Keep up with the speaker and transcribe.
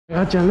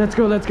Achan, let's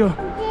go, let's go.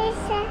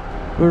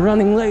 We're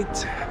running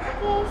late.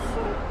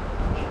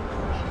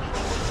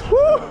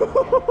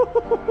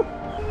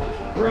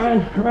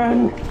 Run,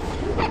 run.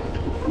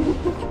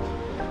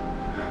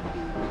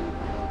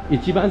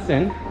 1番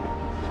線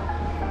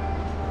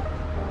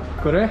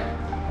これ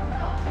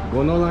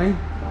Gono Line?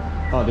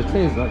 Oh, the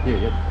train's not here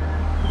yet.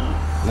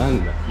 な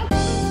んだ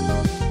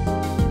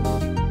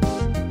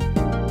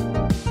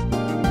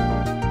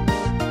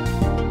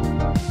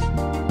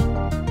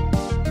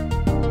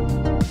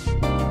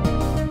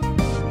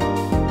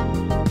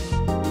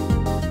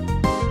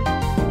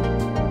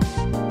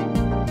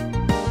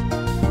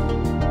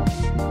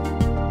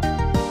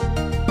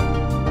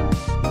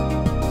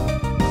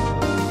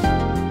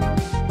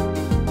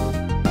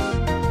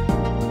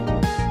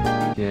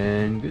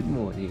Good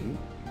morning.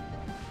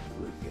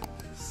 Look at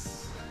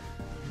this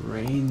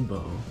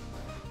rainbow.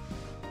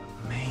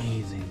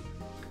 Amazing.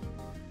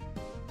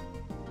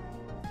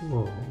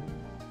 Whoa.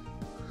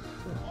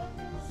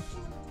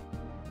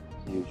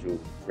 Usual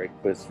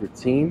breakfast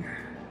routine.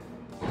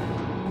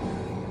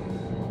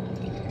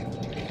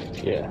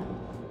 Yeah,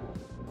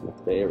 my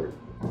favorite.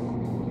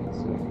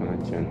 So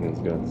Achan has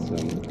got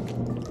some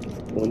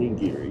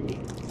onigiri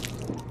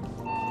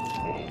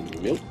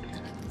and milk.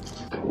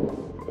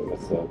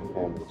 What's up,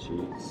 ham and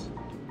cheese?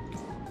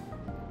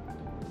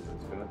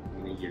 It's got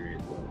onigiri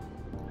as well.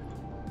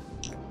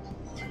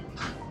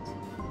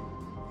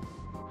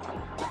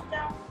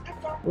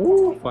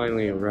 Ooh,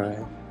 finally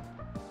arrived.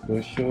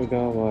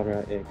 Yoshogawara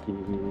Eki.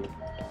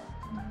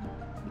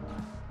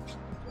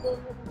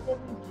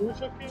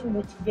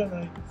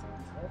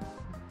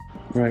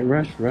 Right,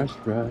 rush, rush,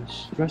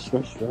 rush, rush,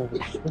 rush, rush,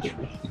 rush,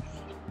 rush.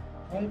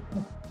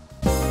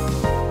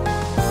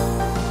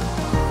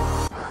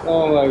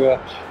 Oh my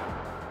gosh.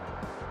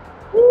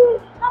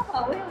 Papa,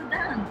 well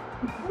done.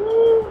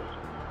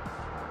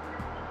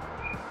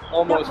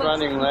 Almost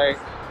running late.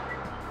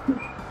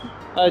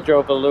 I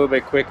drove a little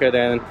bit quicker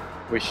than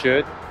we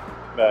should,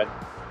 but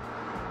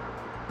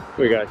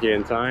we got here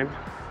in time.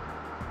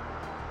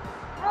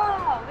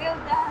 Oh, well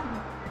done.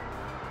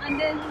 And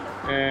then the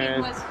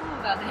parking was full,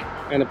 got it.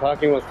 And the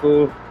parking was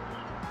full,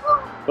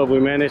 but we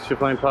managed to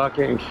find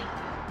parking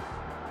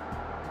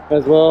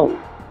as well.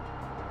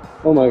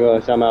 Oh my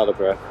gosh, I'm out of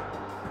breath.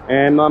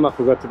 And Mama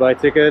forgot to buy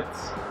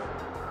tickets,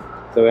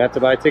 so we had to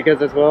buy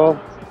tickets as well.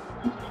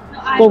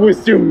 No, but we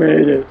still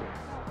made it.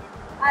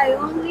 I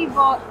only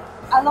bought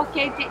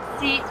allocated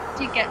seat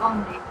ticket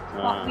only,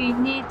 but we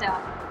need a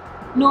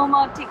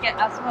normal ticket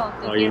as well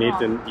to you get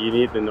on. You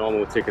need the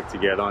normal ticket to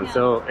get on. Yeah.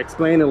 So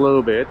explain a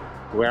little bit.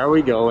 Where are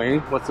we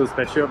going? What's so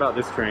special about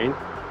this train?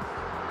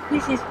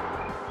 This is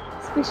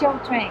special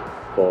train.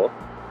 For?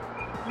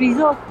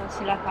 Resort to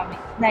Shirakami,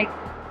 like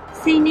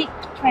scenic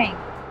train.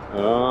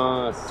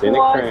 Ah, scenic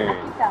towards train.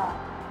 Akita.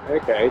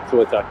 Okay,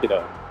 towards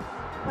Akita.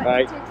 But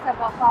Right. it takes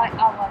about 5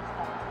 hours.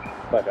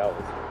 5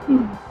 hours.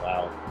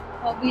 Wow.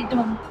 But we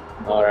don't.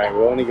 Alright,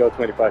 we'll only go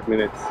 25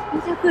 minutes.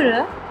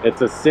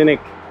 It's a scenic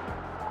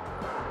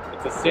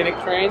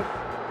train.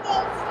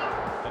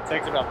 It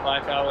takes about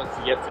 5 hours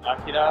to get to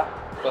Akita,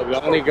 but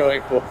we're only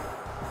going for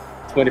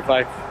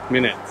 25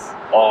 minutes.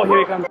 Oh, here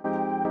he comes.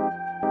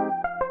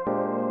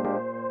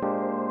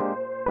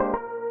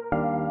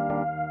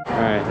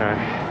 Alright,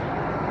 alright.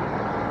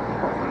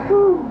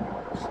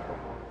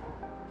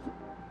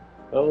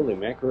 Holy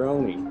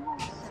macaroni.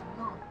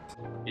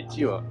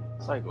 1は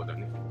最後だ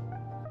ね。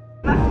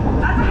まず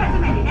はじ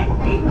めにね、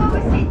りんご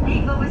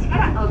節か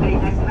らお送りい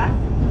たします。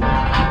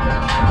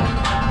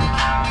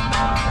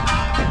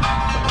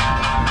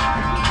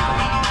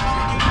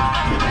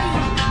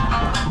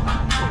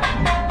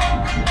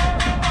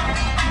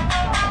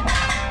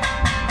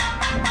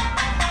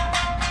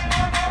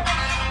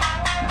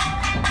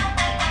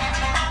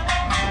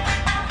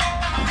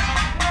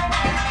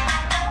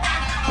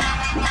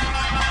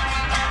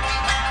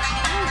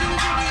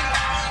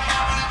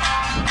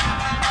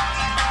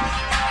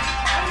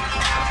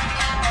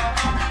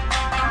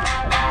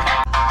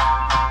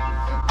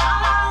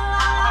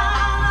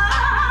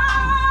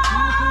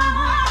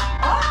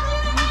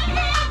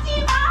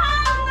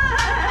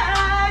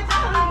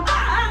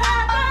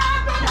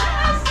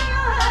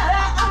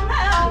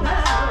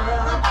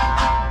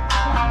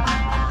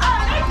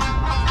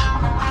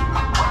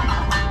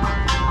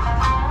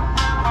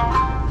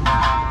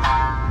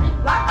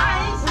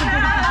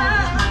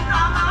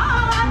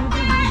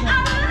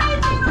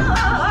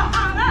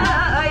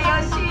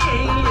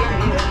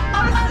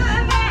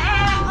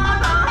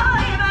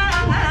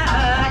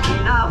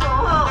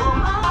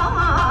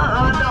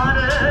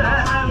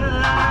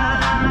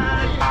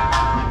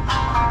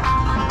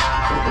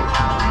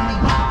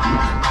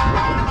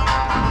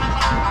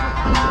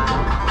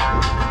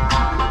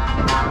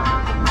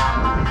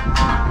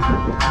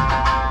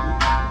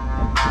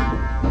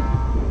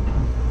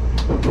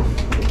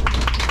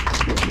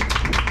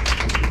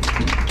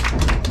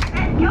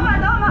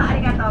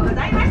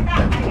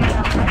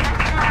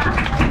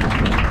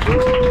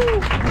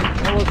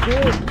That was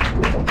good.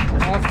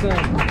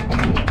 Awesome.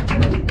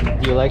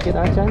 Do you like it,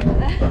 Achan?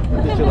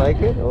 Did you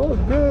like it? Oh,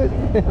 good.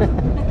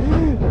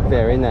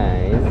 Very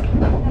nice.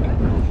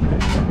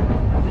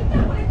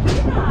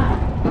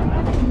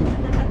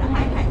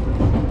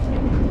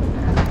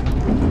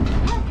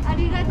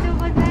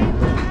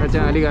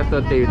 Achan, arigato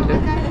って言って。あ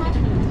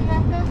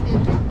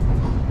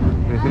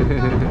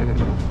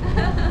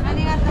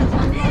りがとうご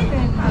ざいま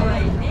す。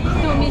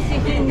人見知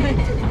りになっ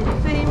ちゃって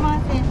すい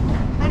ません。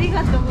あり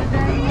がとうご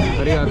ざいま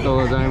す。ありがとう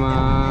ござい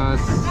ま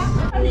す。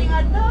あり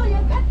がとう、よ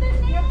かった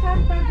ね。よかっ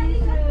たです。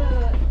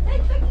行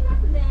っときま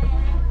すね。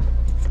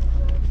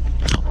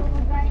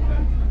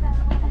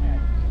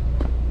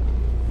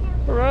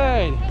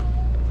Alright.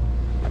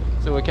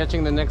 So we're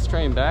catching the next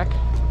train back.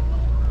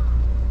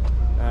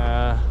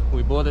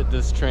 We boarded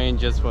this train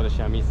just for the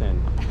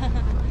shamisen.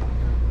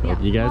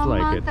 Hope you guys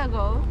like it.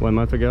 1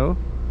 month ago?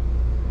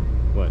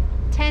 What?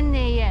 10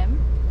 a.m.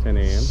 10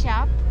 a.m.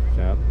 Sharp.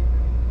 Sharp.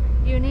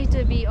 You need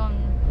to be at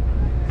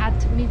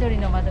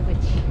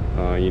Midori-no-Madoguchi.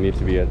 You need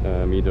to be at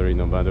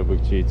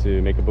Midori-no-Madoguchi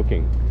to make a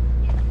booking.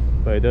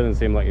 But it doesn't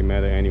seem like it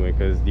matters anyway,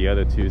 because the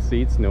other 2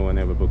 seats, no one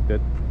ever booked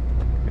it.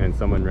 And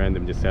someone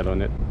random just sat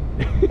on it.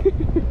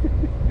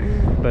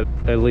 But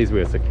at least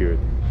we're secured.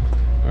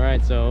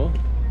 Alright, so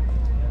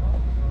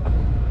I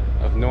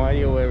have no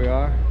idea where we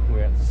are.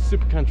 We're at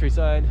super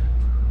countryside,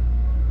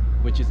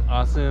 which is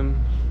awesome.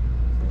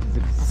 This is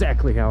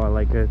exactly how I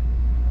like it.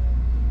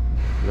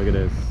 Look at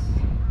this.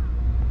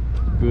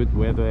 Good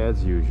weather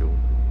as usual.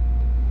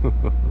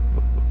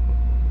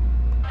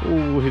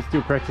 Oh, he's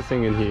still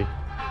practicing in here.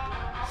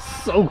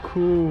 So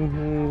cool.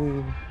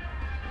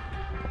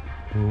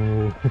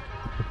 Oh.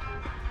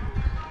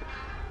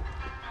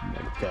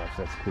 My gosh,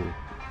 that's cool.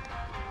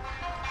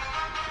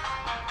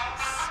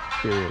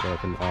 Spirit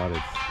of an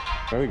artist.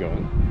 Where are we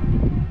going?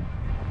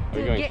 Are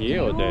we going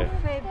here or there?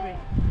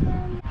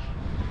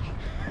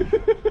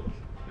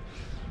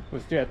 We're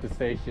still at the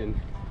station.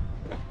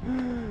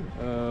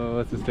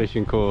 What's the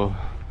station called?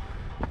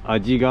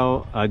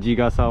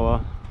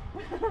 Ajigasawa.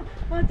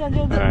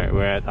 Alright,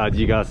 we're at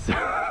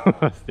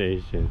Ajigasawa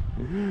station.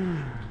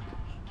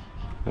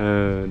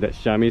 That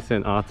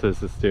shamisen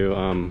artist is still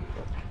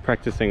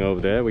practicing over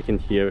there. We can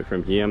hear it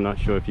from here. I'm not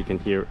sure if you can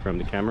hear it from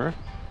the camera.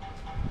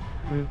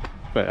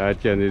 But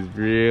Achan is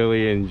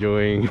really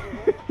enjoying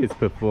his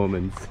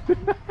performance.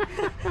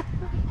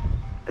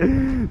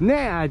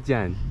 Ne,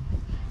 Achan?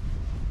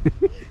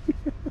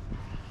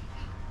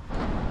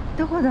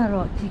 どこだ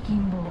ろう、チキ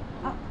ンボー。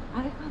あ、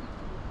あれかな。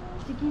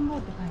チキンボー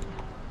って書いて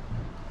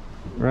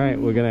ある。 Right,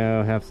 we're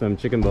gonna have some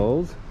chicken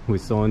bowls we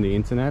saw on the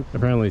internet.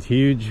 Apparently it's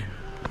huge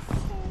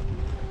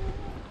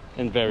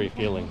and very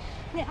filling.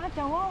 ね、あー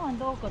ちゃん、ワンワン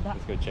どこだ。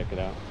 Let's go check it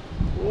out.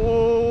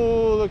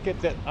 Oh, look at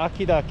that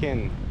Akita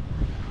ken.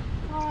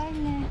 かわいい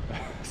ね。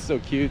 So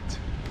cute.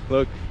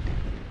 Look,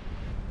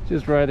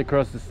 just right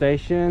across the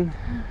station.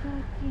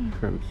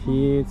 From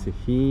here to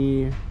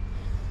here.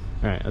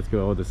 Alright, let's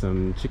go order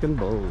some chicken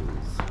bowls.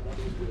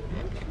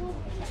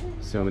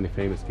 So many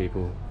famous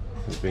people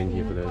have been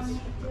here for this.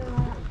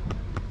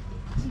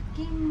 チ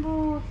キン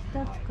ボー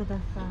2つくだ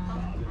さい。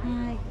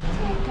はい。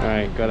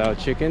 Alright, got our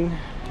chicken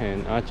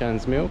and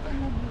Achan's milk.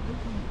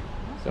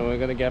 So we're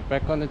gonna get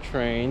back on the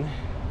train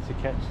to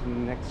catch the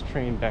next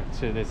train back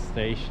to this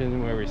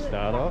station where we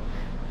start off.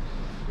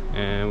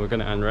 And we're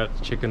gonna unwrap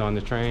the chicken on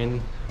the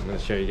train. I'm gonna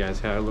show you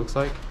guys how it looks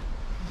like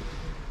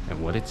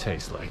and what it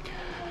tastes like.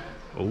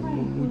 Oh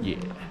yeah.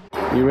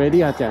 You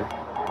ready, Achan?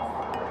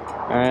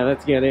 Alright,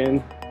 let's get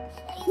in.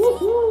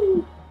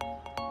 Woohoo!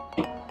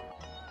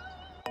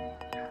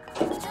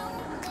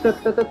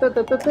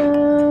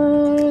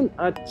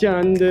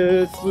 Achan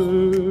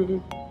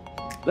desu.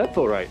 Left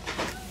or right?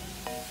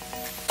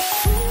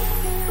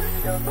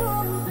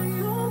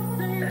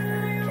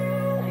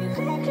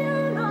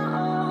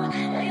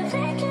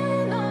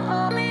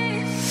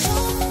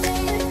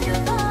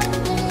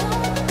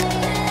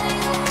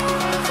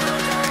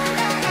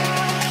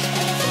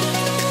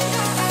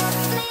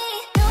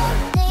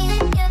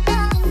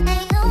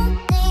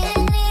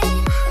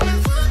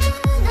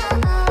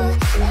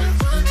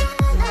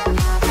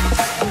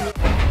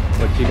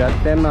 What you got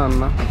there,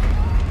 Mama?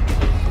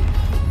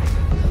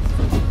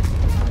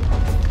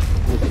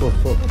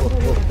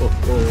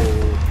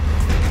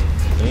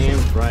 Damn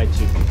fried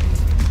chicken.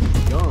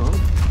 Yum.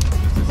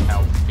 This is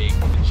how big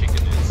the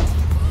chicken is.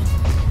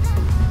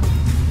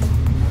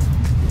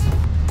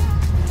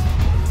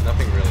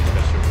 Nothing really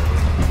special,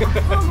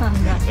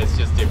 really. It's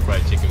just deep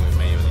fried chicken with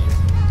mayonnaise.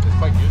 It's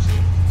quite juicy.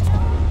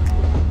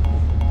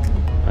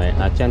 Alright,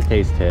 Achan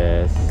taste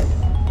test.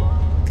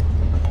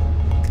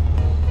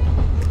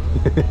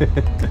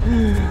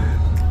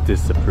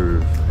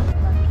 Disapprove.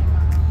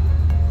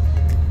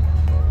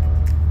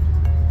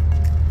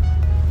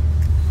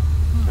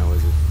 How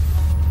is it?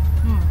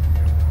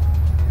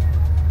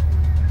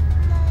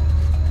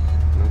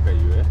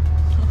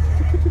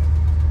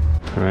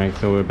 Alright,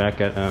 so we're back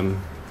at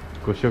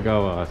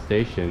Koshogawa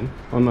station.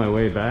 On my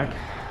way back,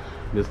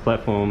 this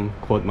platform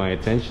caught my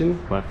attention,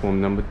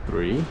 platform number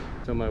 3.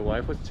 So my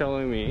wife was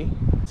telling me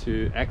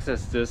to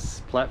access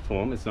this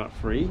platform, it's not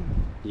free.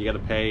 You gotta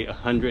pay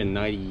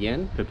 190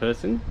 yen per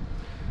person.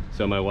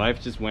 So my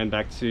wife just went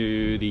back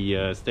to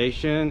the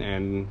station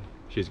and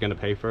she's gonna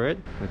pay for it.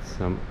 It's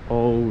some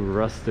old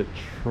rusted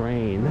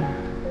train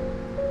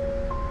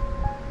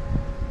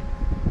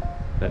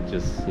that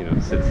just, you know,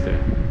 sits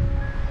there.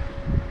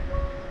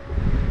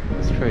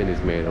 This train is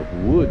made of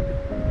wood.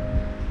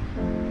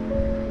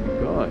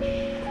 Gosh,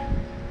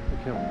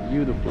 look how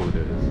beautiful it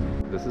is.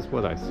 This is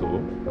what I saw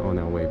on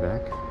our way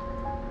back.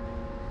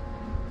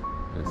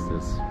 It's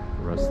this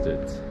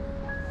rusted,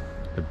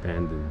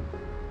 abandoned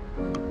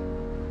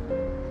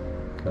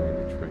kind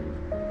of train.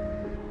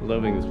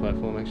 Loving this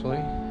platform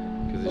actually,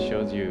 because it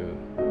shows you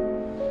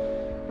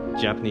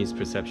Japanese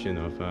perception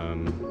of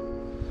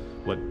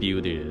what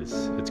beauty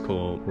is. It's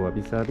called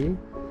wabi-sabi.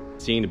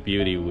 Seeing the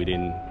beauty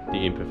within the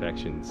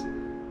imperfections,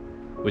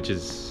 which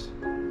is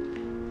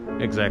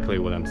exactly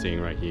what I'm seeing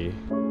right here.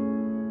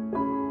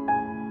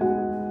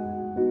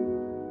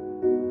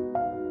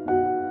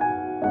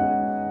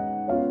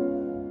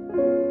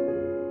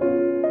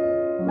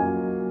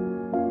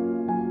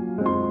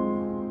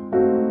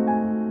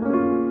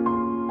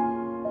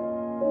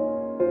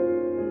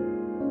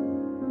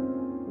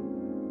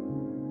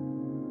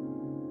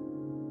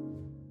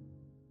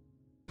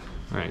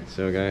 Alright,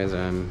 so guys,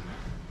 I'm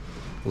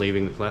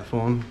leaving the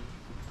platform,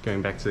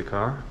 going back to the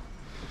car.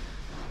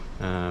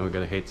 We're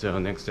gonna head to our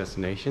next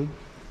destination.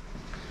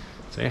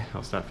 So yeah,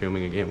 I'll start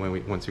filming again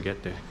once we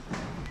get there.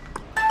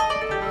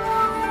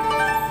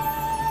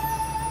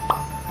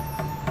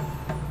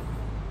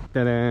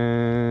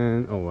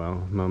 Ta-da! Oh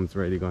wow, Mom's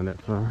already gone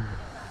that far.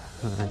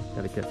 Alright,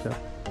 gotta catch up.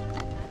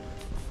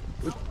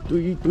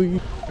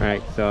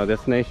 Alright, so our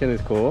destination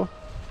is called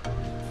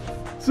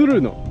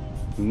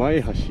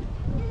Tsuru-no-Mai Bridge.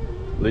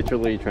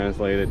 Literally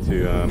translated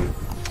to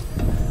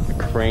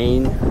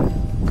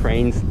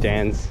crane's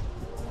dance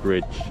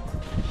bridge.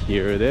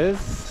 Here it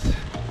is,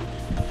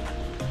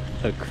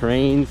 a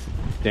crane's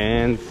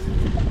dance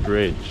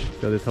bridge.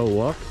 So this whole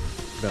walk,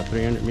 about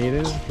 300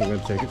 meters. I'm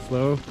gonna take it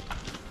slow.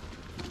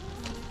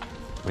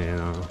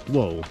 And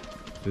whoa,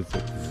 just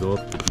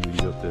exhaust the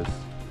beauty of this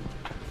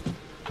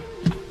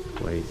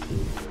place.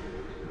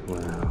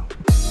 Wow.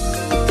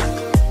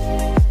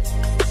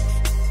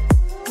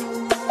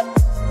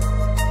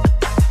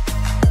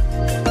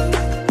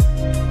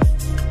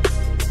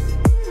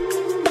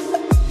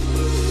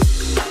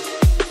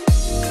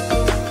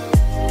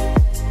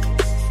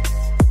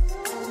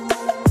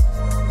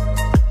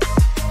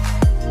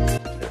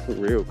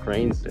 Real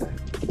cranes there.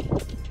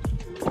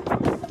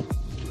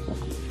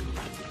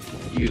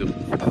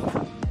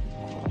 Beautiful.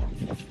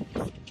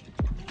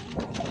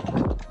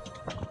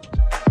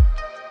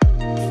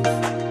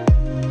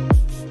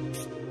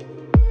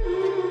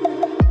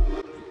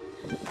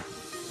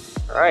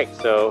 Alright,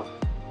 so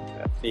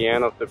that's the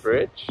end of the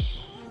bridge.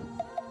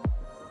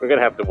 We're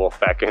gonna have to walk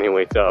back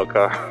anyway to our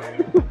car.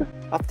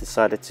 I've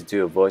decided to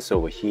do a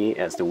voiceover here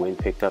as the wind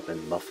picked up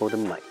and muffled the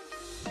mic.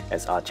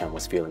 As Achan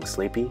was feeling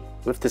sleepy,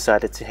 we've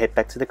decided to head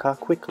back to the car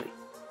quickly,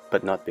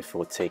 but not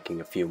before taking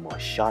a few more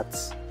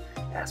shots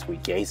as we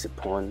gaze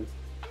upon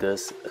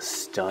this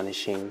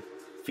astonishing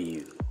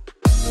view.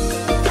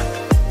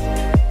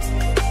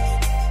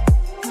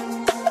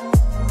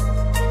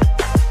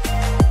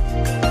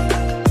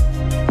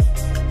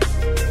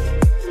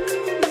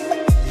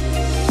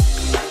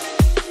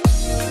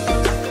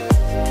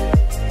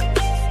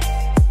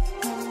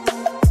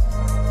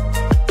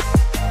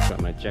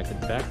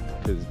 Jacket back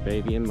because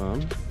baby and mom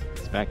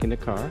is back in the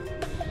car.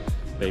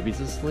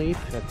 Baby's asleep.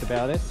 That's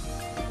about it.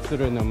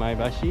 Tsuru-no-Mai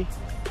Bridge.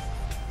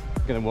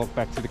 Gonna walk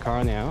back to the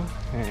car now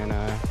and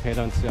head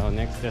on to our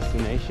next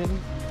destination.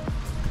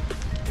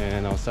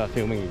 And I'll start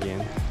filming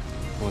again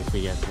once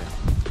we get there.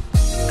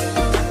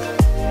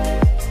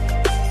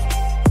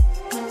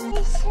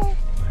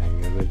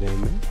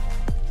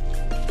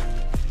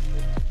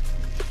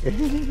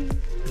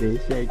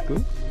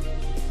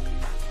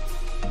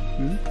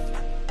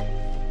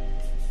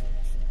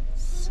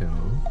 So,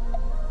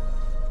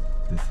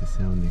 this is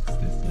our next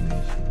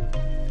destination.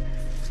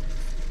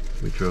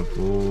 We drove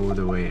all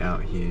the way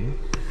out here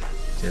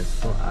just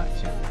for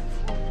Achan,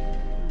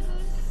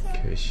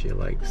 because she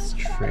likes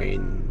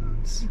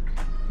trains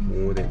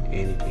more than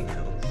anything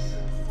else.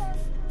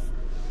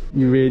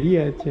 You ready,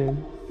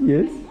 Achan?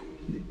 Yes?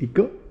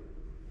 Iko?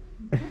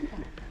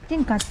 チ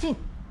ンカチン。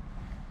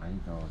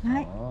は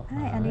い、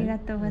はい、ありが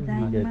とうござ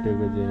います。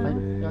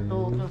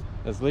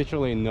There's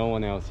literally no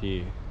one else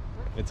here.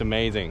 It's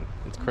amazing.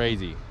 It's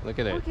crazy. Look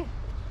at it.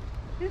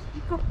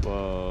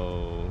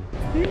 Whoa.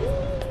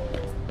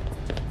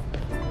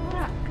 ほ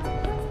ら、かっ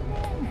こい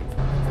いね。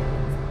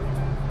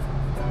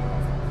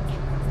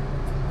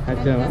あり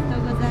がと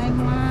うござい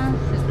ます。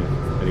ありがとうござい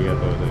ます。ありがとう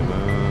ございま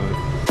す。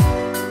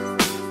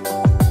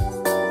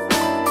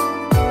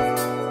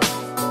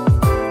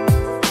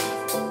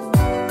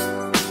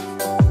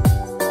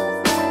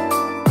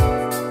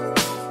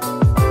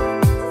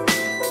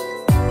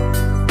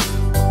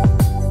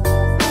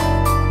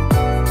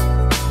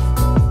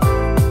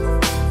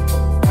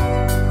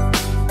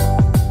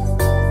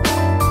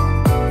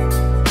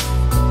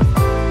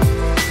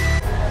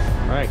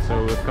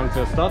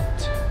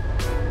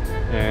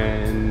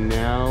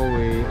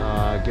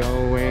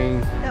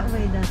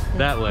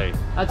That way.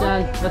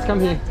 Achan, let's come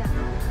here.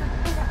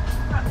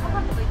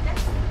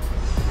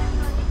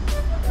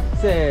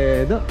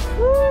 せーの。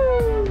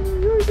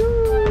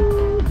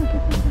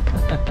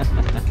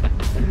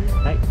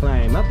はい、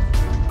climb up.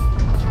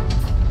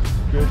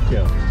 Good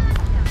go.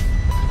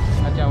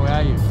 Achan, where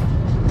are you?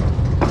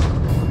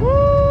 Woo!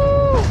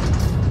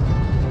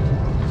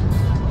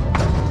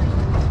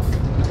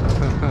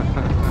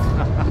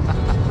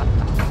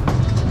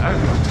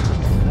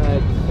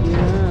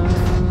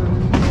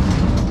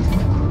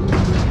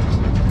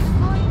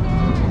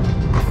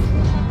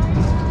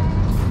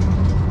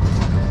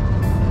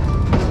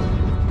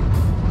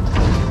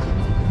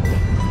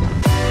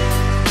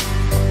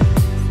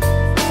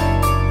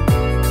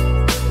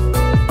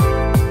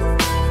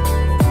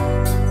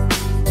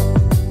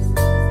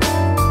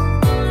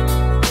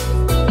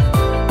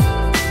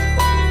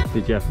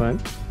 Did you have fun?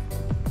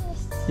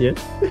 Yes?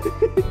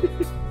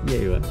 Yeah,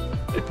 you were.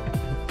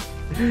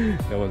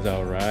 That was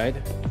our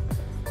ride.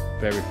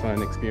 Very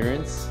fun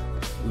experience.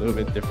 A little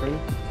bit different.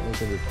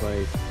 Look at this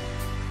place.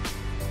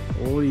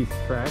 All these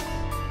tracks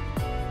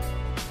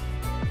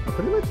are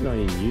pretty much not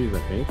in use, I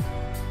think.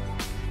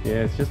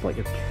 Yeah, it's just like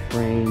a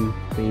train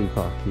theme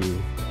park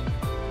here.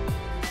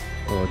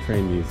 Or a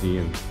train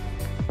museum.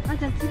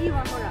 Achan,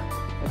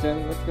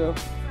 let's go.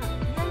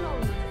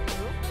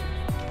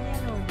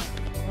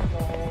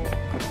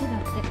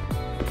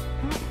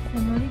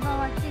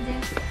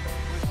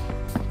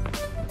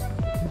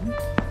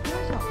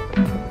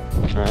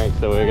 Alright,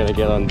 so we're gonna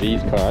get on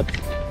these carts.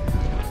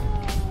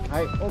 は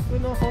い、奥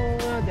の方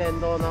は電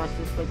動のアシ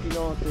スト機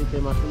能つい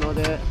てますの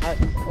で、はい、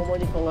主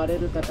に漕がれ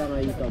る方が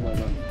いいと思い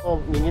ます。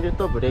握る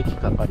とブレーキ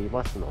かかり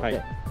ますので、はい、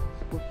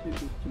少し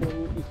後ろ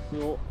に椅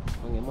子を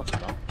上げますか。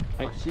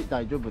はい、足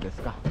大丈夫で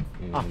すか。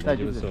あ、大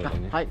丈夫ですか。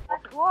はい。で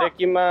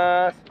き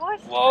ます。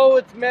Whoa,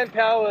 it's man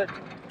powered.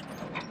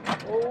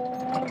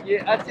 Oh,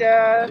 yeah,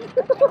 Achan.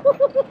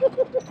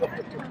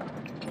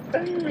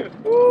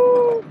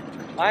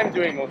 I'm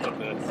doing most of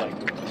the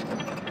cycling.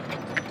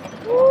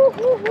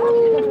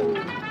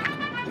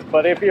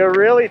 But if you're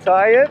really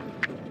tired,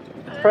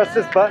 press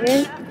this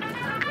button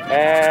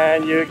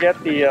and you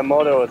get the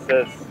motor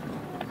assist.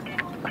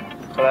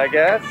 But I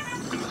guess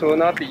we'll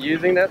not be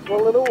using that for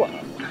a little while.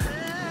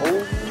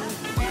 Oh.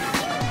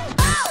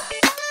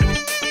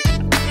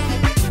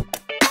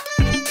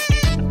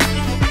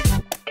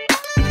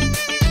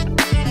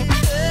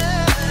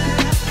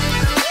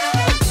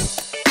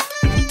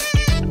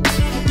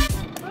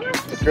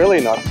 It's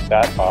really not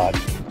that hard.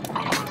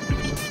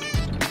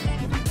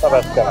 た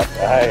だしかなくて、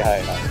はいはいは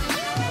い。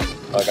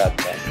分かっ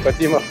た。こっ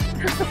ちも。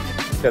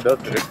じゃあどう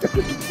する？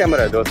カメ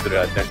ラどうする？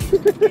あちゃん。ブ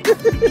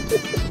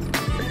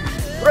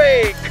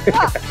レーク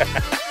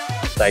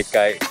再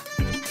開。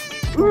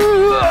う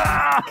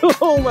わー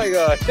Oh my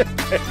god!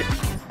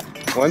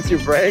 Once you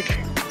brake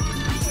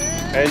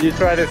and you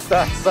try to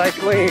start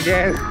cycling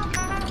again,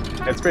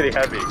 it's pretty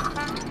heavy.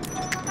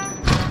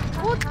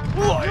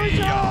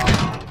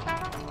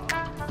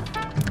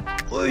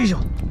 よいしょ。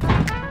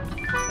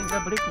じゃあ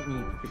ブレーキに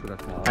行ってくだ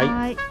さい。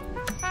はい。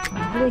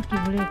ブレーキ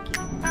ブレーキ。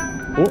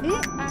お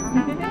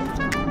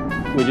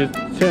We're just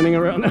turning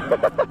around.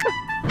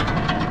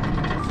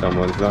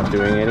 Someone's not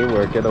doing any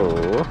work at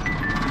all.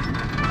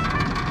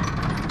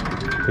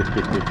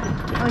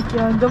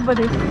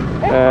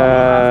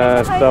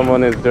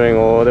 Someone is doing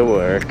all the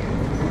work.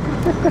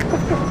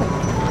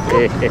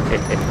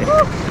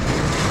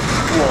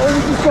 Whoa,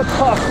 this got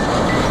tough.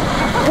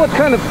 What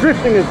kind of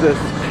drifting is this?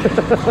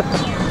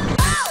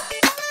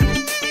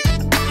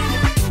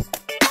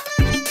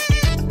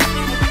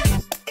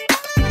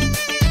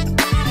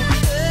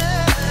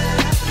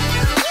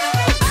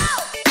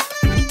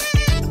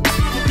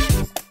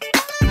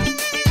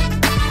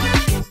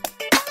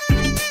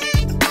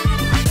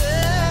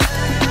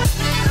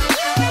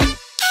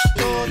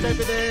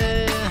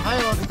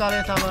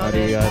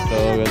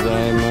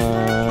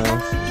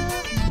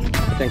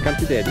 Achan, come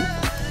to daddy.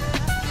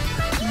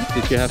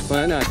 Did you have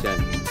fun, Achan?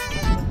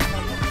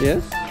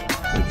 Yes?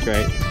 That's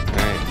great.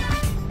 Alright.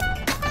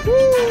 Woo!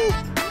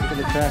 Look at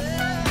the track.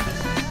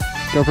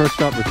 GoPro,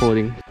 stop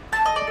recording.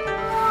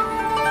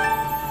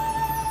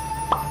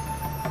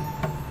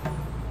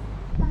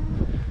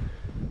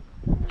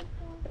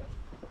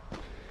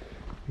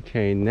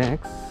 Okay,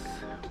 next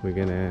we're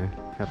gonna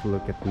have a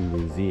look at the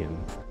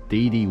museum.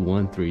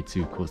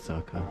 DD-132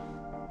 Kosaka.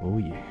 Oh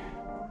yeah.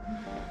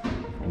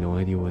 No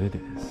idea what it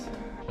is.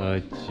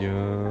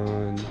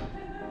 Achan,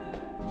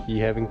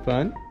 you having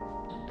fun?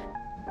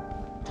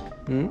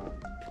 Hmm?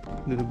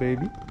 Little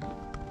baby?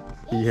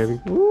 You having?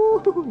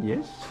 Ooh,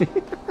 yes.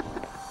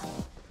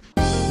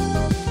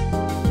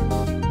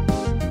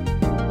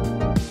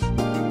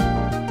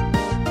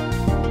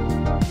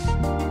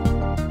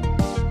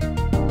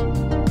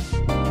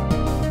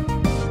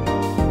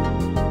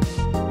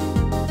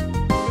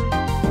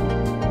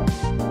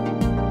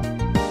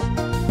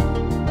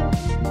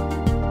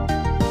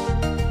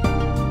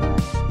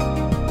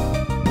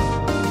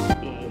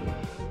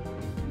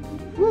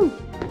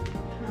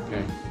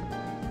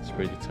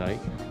 Pretty tight.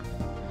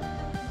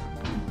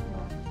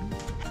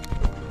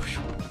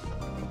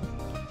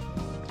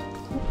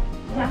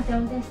 じゃああちゃん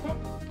運転して。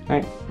は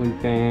い、運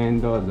転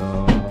どう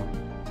ぞ。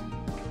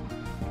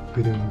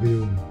ぐるんぐる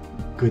ん、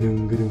ぐる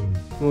んぐるん。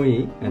もう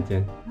いい？あちゃ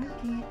ん。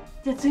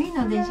じゃあ次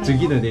の電車。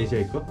次の電車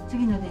行こう。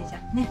次の電車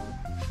ね。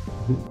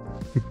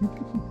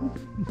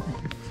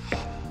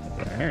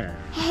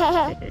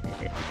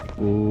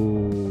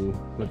Ooh,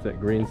 what's that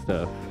green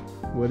stuff?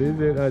 What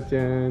is it,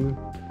 Achan?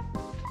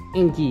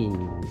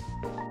 Engine.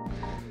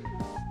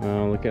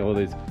 Oh, look at all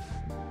these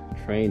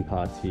train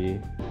parts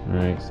here.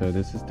 Alright, so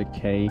this is the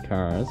K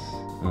cars.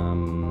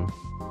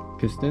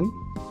 Piston,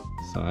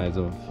 size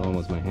of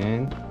almost my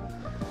hand.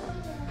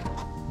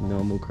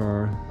 Normal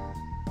car,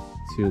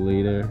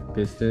 2-liter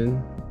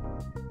piston.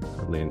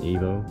 Probably an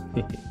Evo.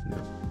 No.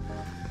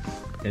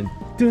 And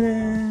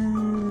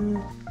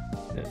ta-da!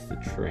 That's the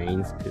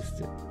train's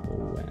piston.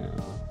 Oh wow.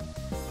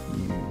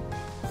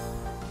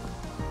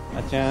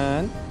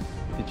 Achan,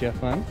 did you have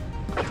fun?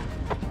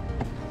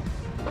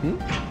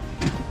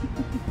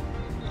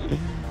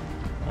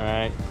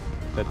 Alright,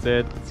 that's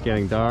it. It's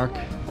getting dark.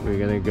 We're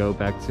gonna go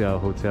back to our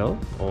hotel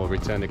or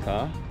return the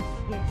car.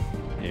 Yes.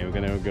 Yeah, we're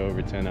gonna go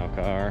return our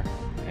car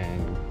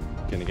and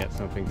gonna get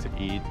something to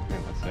eat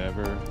and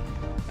whatever.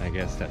 I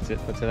guess that's it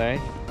for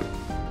today.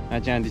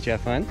 Achan, did you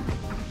have fun?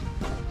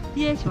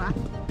 Yes, what?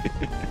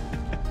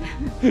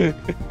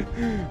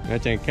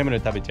 Achan, camera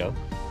食べちゃう?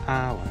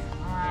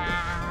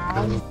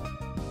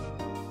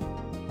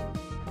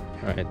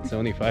 Alright, it's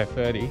only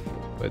 5:30,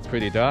 but it's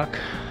pretty dark.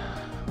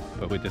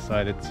 But we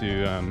decided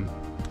to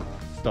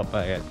stop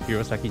by at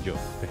Hirosaki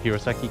the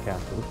Hirosaki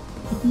Castle.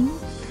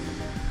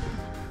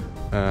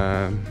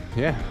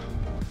 Yeah,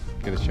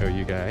 gonna show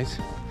you guys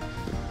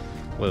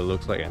what it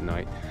looks like at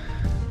night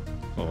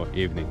or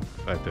evening,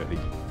 5:30.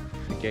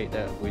 The gate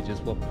that we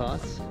just walked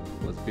past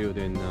was built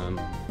in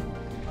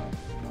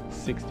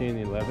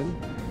 1611.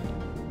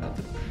 That's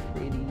a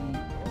pretty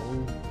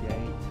old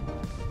gate.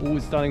 Oh,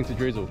 it's starting to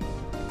drizzle.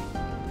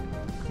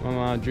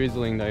 Mama,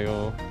 drizzling they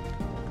all.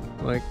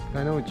 Like,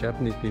 I know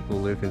Japanese people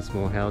live in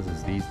small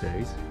houses these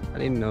days. I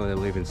didn't know they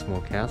live in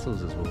small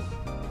castles as well.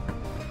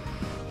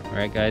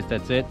 Alright guys,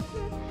 that's it.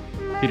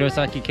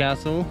 Hirosaki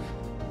Castle.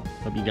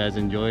 Hope you guys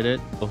enjoyed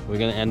it. We're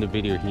gonna end the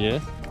video here.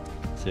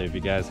 So if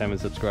you guys haven't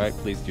subscribed,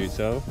 please do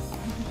so.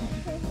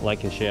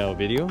 Like and share our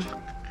video.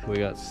 We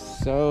got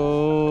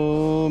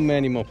so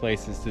many more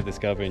places to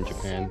discover in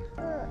Japan.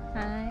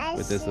 Hi.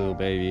 With this little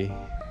baby.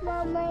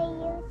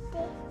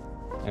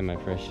 And my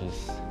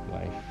precious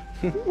wife.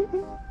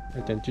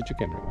 Achan, cucu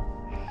camera.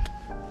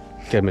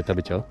 Camera 食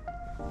べちゃう?